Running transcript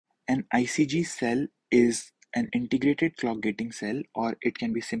An ICG cell is an integrated clock gating cell, or it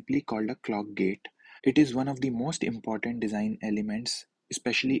can be simply called a clock gate. It is one of the most important design elements,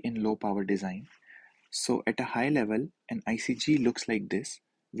 especially in low power design. So at a high level, an ICG looks like this,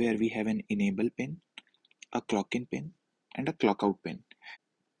 where we have an enable pin, a clock in pin, and a clock out pin.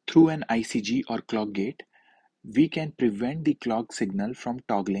 Through an ICG or clock gate, we can prevent the clock signal from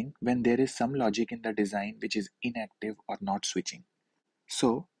toggling when there is some logic in the design which is inactive or not switching.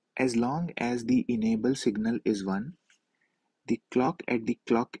 So, as long as the enable signal is 1, the clock at the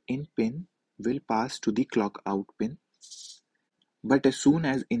clock in pin will pass to the clock out pin. But as soon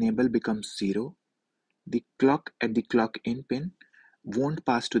as enable becomes 0, the clock at the clock in pin won't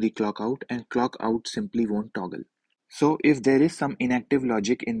pass to the clock out, and clock out simply won't toggle. So if there is some inactive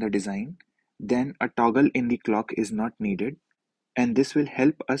logic in the design, then a toggle in the clock is not needed, and this will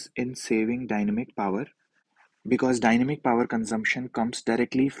help us in saving dynamic power, because dynamic power consumption comes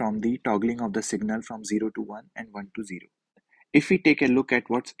directly from the toggling of the signal from 0 to 1 and 1 to 0. If we take a look at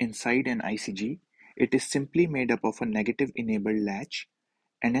what's inside an ICG, it is simply made up of a negative enabled latch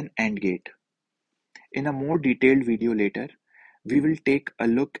and an AND gate. In a more detailed video later, we will take a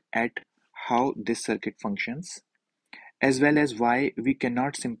look at how this circuit functions, as well as why we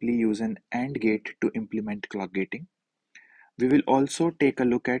cannot simply use an AND gate to implement clock gating. We will also take a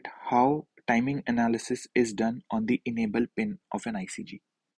look at how timing analysis is done on the enable pin of an ICG.